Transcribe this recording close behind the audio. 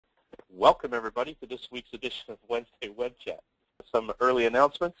Welcome everybody to this week's edition of Wednesday Web Chat. Some early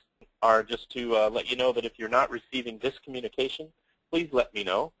announcements are just to let you know that if you're not receiving this communication, please let me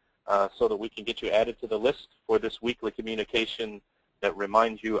know so that we can get you added to the list for this weekly communication that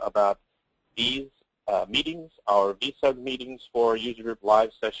reminds you about these meetings, our VSUG meetings for user group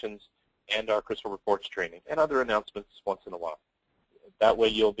live sessions, and our Crystal Reports training, and other announcements once in a while. That way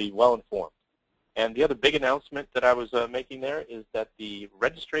you'll be well informed. And the other big announcement that I was making there is that the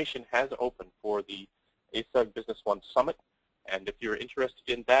registration has opened for the ASUG Business One Summit. And if you're interested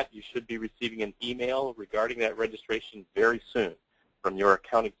in that, you should be receiving an email regarding that registration very soon from your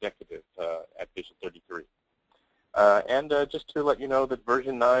account executive at Vision 33. Just to let you know that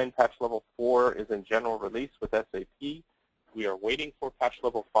version 9, patch level 4 is in general release with SAP. We are waiting for patch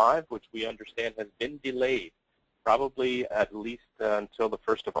level 5, which we understand has been delayed, probably at least until the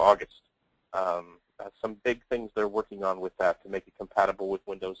 1st of August. Some big things they're working on with that to make it compatible with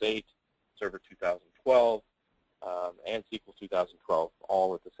Windows 8, Server 2012, and SQL 2012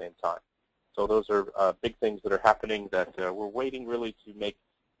 all at the same time. So those are big things that are happening that we're waiting really to make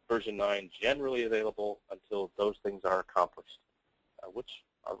version 9 generally available until those things are accomplished, which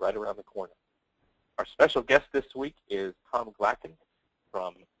are right around the corner. Our special guest this week is Tom Glacken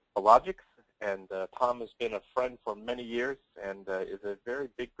from Valogix, and Tom has been a friend for many years and is a very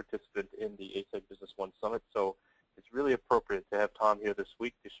big participant in the ASUG Business One Summit, so it's really appropriate to have Tom here this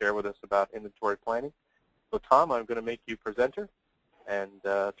week to share with us about inventory planning. So Tom, I'm going to make you presenter and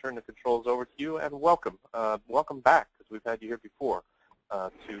turn the controls over to you, and welcome. Welcome back, because we've had you here before,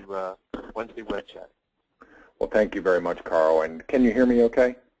 to Wednesday Web Chat. Well, thank you very much, Carl. And can you hear me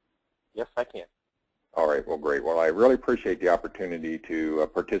okay? Yes, I can. All right, well, great. Well, I really appreciate the opportunity to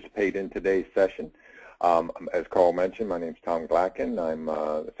participate in today's session. As Carl mentioned, my name is Tom Glacken. I'm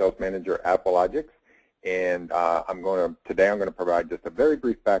the sales manager at Valogix, and today I'm going to provide just a very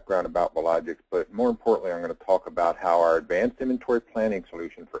brief background about Valogix, but more importantly, I'm going to talk about how our advanced inventory planning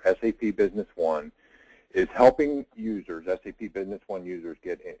solution for SAP Business One is helping users, SAP Business One users,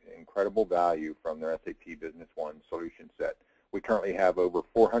 get incredible value from their SAP Business One solution set. We currently have over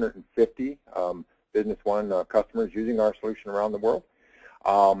 450 Business One customers using our solution around the world.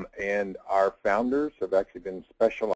 And our founders have actually been specialized